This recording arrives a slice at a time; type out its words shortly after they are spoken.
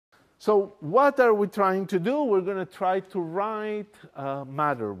So what are we trying to do? We're going to try to write a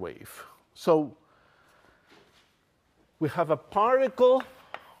matter wave. So we have a particle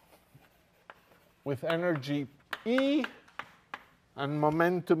with energy E and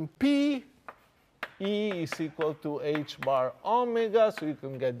momentum P. E is equal to h bar omega, so you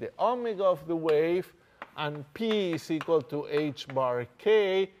can get the omega of the wave. And P is equal to h bar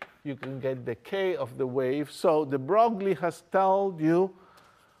k. You can get the k of the wave. So de Broglie has told you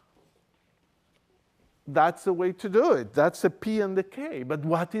that's the way to do it. That's the P and the K. But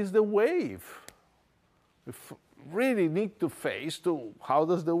what is the wave? We really need to face to how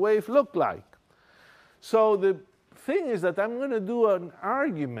does the wave look like. So the thing is that I'm going to do an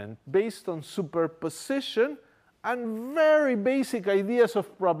argument based on superposition and very basic ideas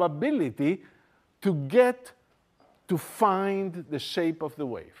of probability to get to find the shape of the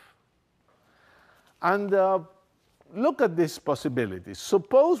wave. And look at these possibilities.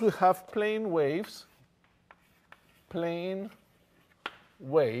 Suppose we have plane waves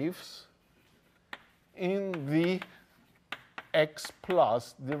in the x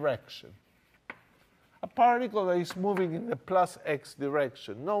plus direction. A particle that is moving in the plus x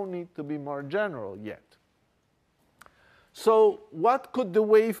direction. No need to be more general yet. So what could the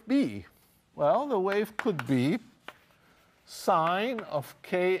wave be? Well, the wave could be sine of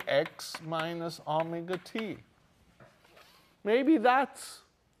kx minus omega t. Maybe that's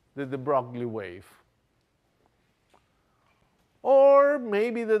the de Broglie wave. Or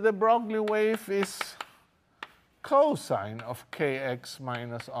maybe the de Broglie wave is cosine of kx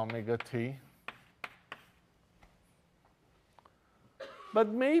minus omega t.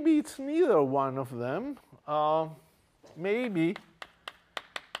 But maybe it's neither one of them. Maybe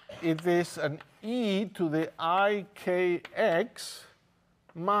it is an e to the I kx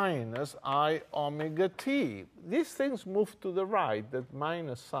minus I omega t. These things move to the right. That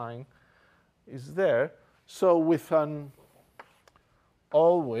minus sign is there. So with an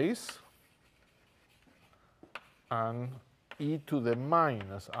always an e to the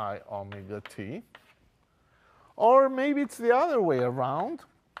minus I omega t. Or maybe it's the other way around.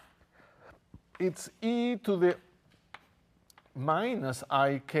 It's e to the minus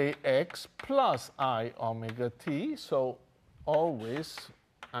I kx plus I omega t. So always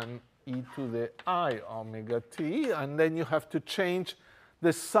an e to the I omega t. And then you have to change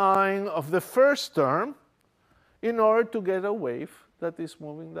the sign of the first term in order to get a wave that is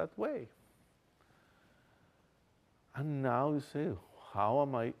moving that way. And now you say, how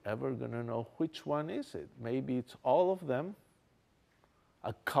am I ever going to know which one is it? Maybe it's all of them,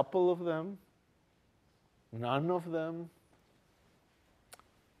 a couple of them, none of them.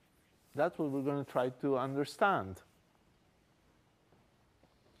 That's what we're going to try to understand.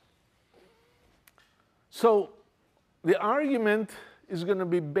 So the argument is going to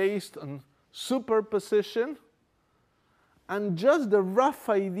be based on superposition and just the rough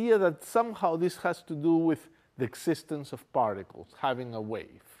idea that somehow this has to do with the existence of particles, having a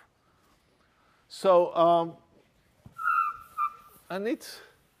wave. So, and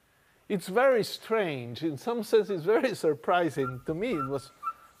it's very strange. In some sense, it's very surprising. To me, it was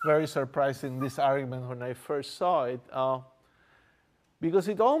very surprising, this argument, when I first saw it, because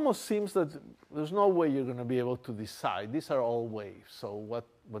it almost seems that there's no way you're going to be able to decide. These are all waves, so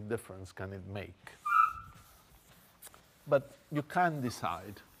what difference can it make? But you can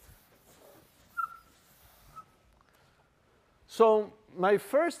decide. So my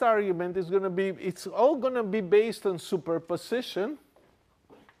first argument is going to be, it's all going to be based on superposition.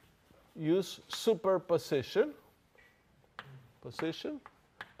 Use superposition,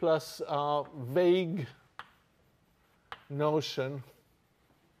 plus vague notion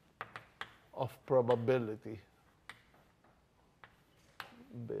of probability.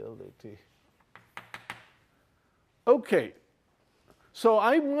 Okay, so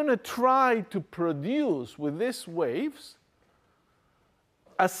I'm going to try to produce with these waves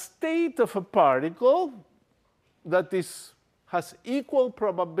a state of a particle that has equal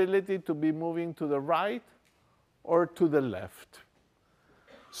probability to be moving to the right or to the left.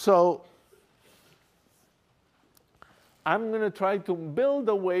 So I'm going to try to build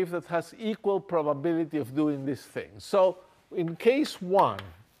a wave that has equal probability of doing this thing. So in case 1,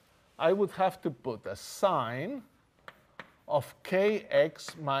 I would have to put a sine of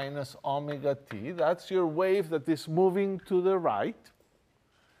kx minus omega t. That's your wave that is moving to the right.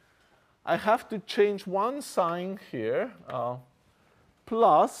 I have to change one sign here,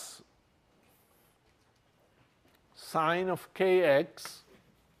 plus sine of kx,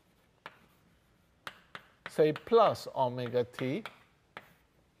 say plus omega t.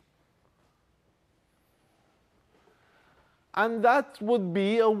 And that would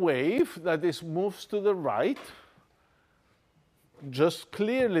be a wave that moves to the right. Just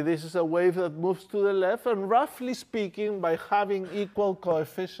clearly, this is a wave that moves to the left. And roughly speaking, by having equal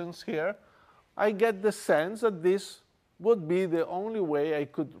coefficients here, I get the sense that this would be the only way I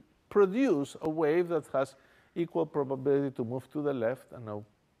could produce a wave that has equal probability to move to the left and a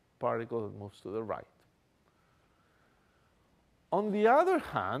particle that moves to the right. On the other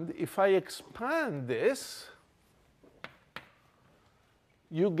hand, if I expand this,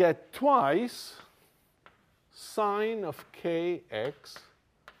 you get twice sine of kx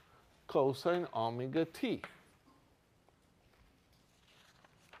cosine omega t.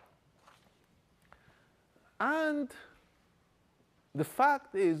 And the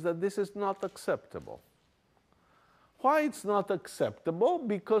fact is that this is not acceptable. Why it's not acceptable?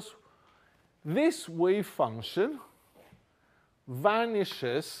 Because this wave function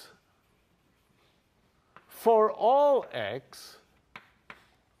vanishes for all x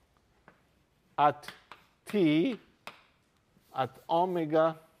at t at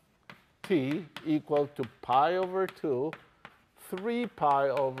omega t equal to pi over 2, 3 pi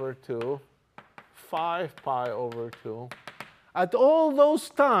over 2, 5 pi over 2. At all those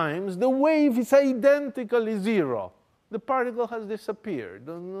times, the wave is identically 0. The particle has disappeared.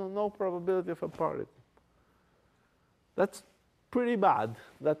 No probability of a particle. That's pretty bad.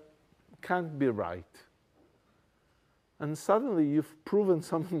 That can't be right. And suddenly you've proven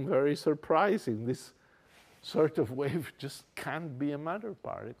something very surprising. This sort of wave just can't be a matter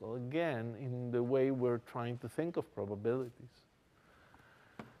particle, again, in the way we're trying to think of probabilities.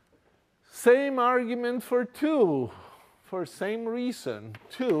 Same argument for 2, for same reason.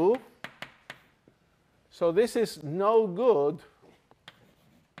 2, so this is no good,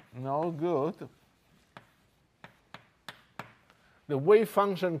 no good. The wave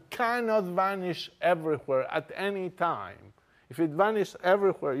function cannot vanish everywhere at any time. If it vanishes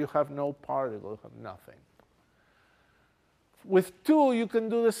everywhere, you have no particle, you have nothing. With 2, you can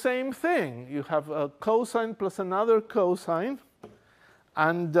do the same thing. You have a cosine plus another cosine,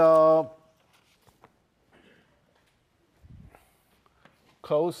 and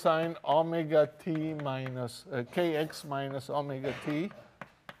cosine omega t minus kx minus omega t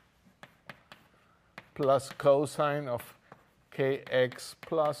plus cosine of kx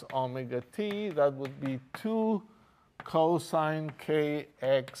plus omega t. That would be 2 cosine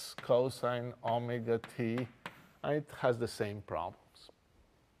kx cosine omega t. And it has the same problems.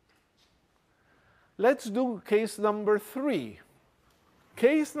 Let's do case number 3.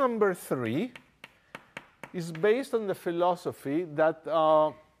 Case number 3 is based on the philosophy that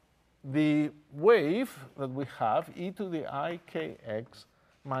the wave that we have, e to the I kx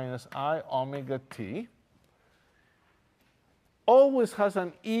minus I omega t, always has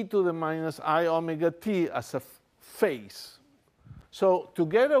an e to the minus I omega t as a phase. So to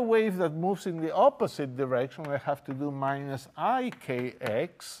get a wave that moves in the opposite direction, I have to do minus I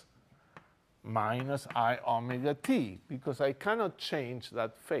kx minus I omega t, because I cannot change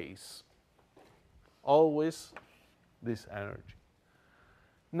that phase. Always this energy.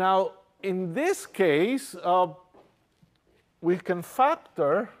 Now, in this case, we can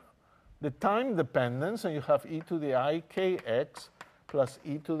factor the time dependence, and you have e to the I kx plus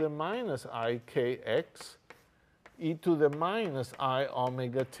e to the minus I kx, e to the minus I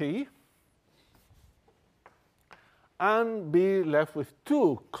omega t, and be left with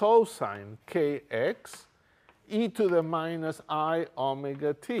 2 cosine kx e to the minus I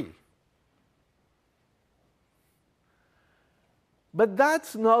omega t. But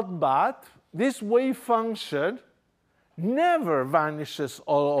that's not bad. This wave function never vanishes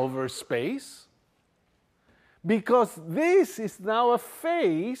all over space, because this is now a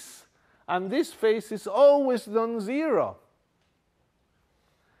phase, and this phase is always non-zero.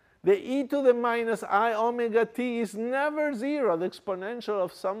 The e to the minus I omega t is never 0. The exponential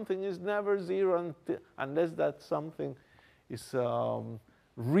of something is never 0 unless that something is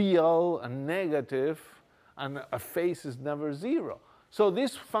real and negative, and a phase is never 0. So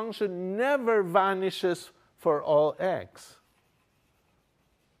this function never vanishes for all x.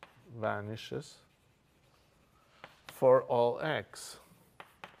 Vanishes for all x.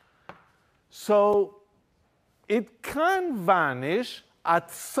 So it can vanish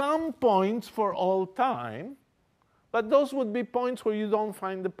at some points for all time, but those would be points where you don't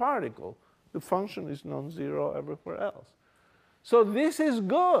find the particle. The function is non-zero everywhere else. So this is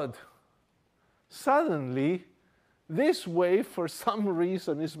good. Suddenly, this wave, for some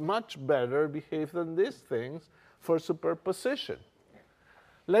reason, is much better behaved than these things for superposition.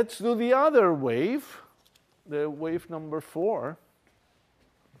 Let's do the other wave, the wave number 4.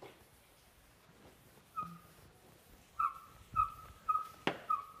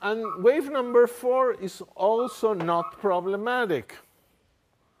 And wave number 4 is also not problematic.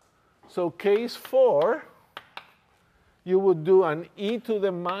 So case 4, you would do an e to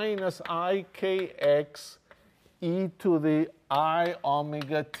the minus ikx e to the I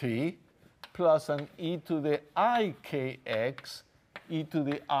omega t plus an e to the ikx e to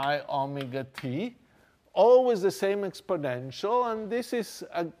the I omega t, always the same exponential, and this is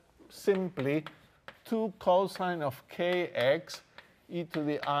simply 2 cosine of kx e to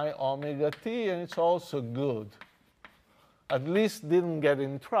the I omega t, and it's also good. At least didn't get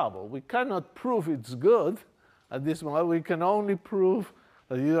in trouble. We cannot prove it's good at this moment. We can only prove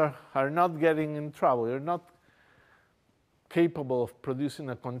that you are not getting in trouble. You're not capable of producing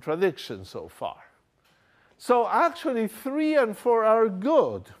a contradiction so far. So actually 3 and 4 are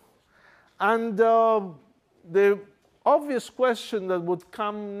good. And the obvious question that would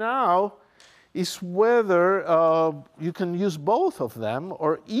come now is whether you can use both of them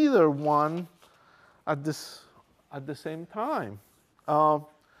or either one at the same time.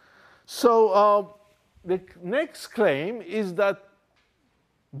 So the next claim is that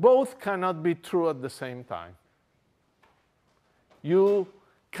both cannot be true at the same time. You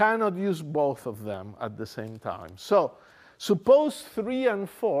cannot use both of them at the same time. So suppose 3 and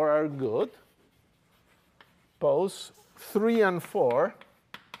 4 are good. Suppose 3 and 4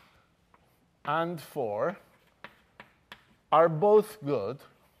 and 4 are both good,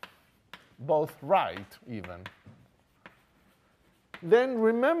 both right even. Then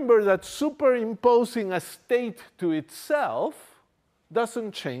remember that superimposing a state to itself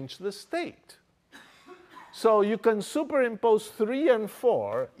doesn't change the state. So you can superimpose 3 and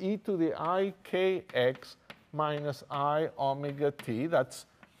 4, e to the ikx minus I omega t, that's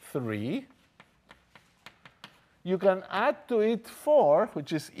 3. You can add to it 4,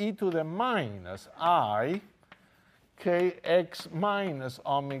 which is e to the minus I kx minus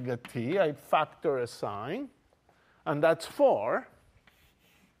omega t. I factor a sign, and that's 4.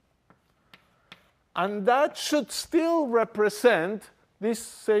 And that should still represent this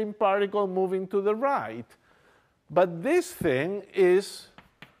same particle moving to the right. But this thing is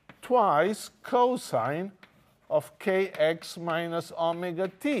twice cosine of kx minus omega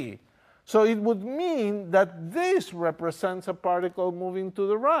t. So it would mean that this represents a particle moving to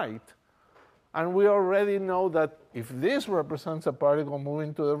the right. And we already know that if this represents a particle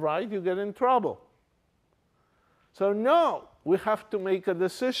moving to the right, you get in trouble. So no, we have to make a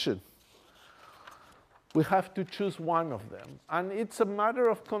decision. We have to choose one of them. And it's a matter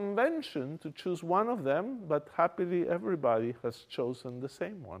of convention to choose one of them, but happily everybody has chosen the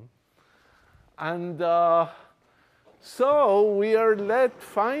same one. And so we are led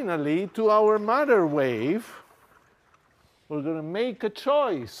finally to our matter wave. We're going to make a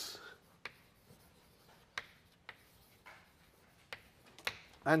choice.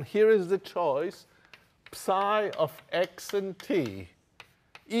 And here is the choice, psi of x and t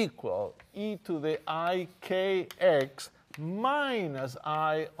equal e to the ikx minus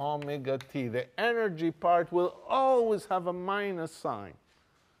I omega t. The energy part will always have a minus sign.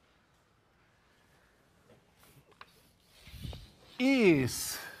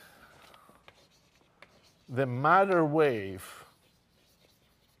 Is the matter wave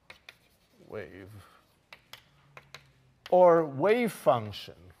or wave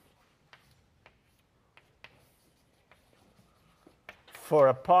function for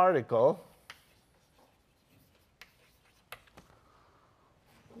a particle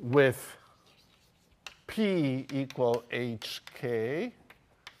with P equal hk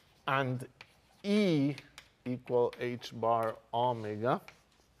and E equal h bar omega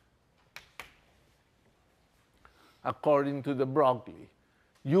according to de Broglie.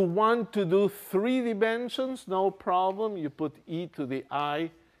 You want to do 3 dimensions, no problem. You put e to the I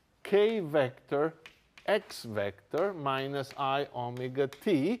k vector x vector minus I omega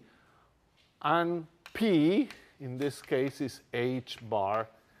t, and P in this case is h bar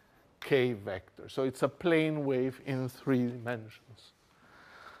k vector. So it's a plane wave in 3 dimensions.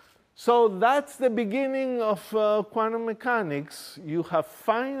 So that's the beginning of quantum mechanics. You have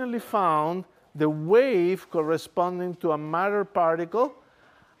finally found the wave corresponding to a matter particle,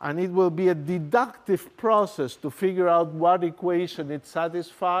 and it will be a deductive process to figure out what equation it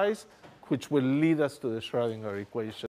satisfies, which will lead us to the Schrödinger equation.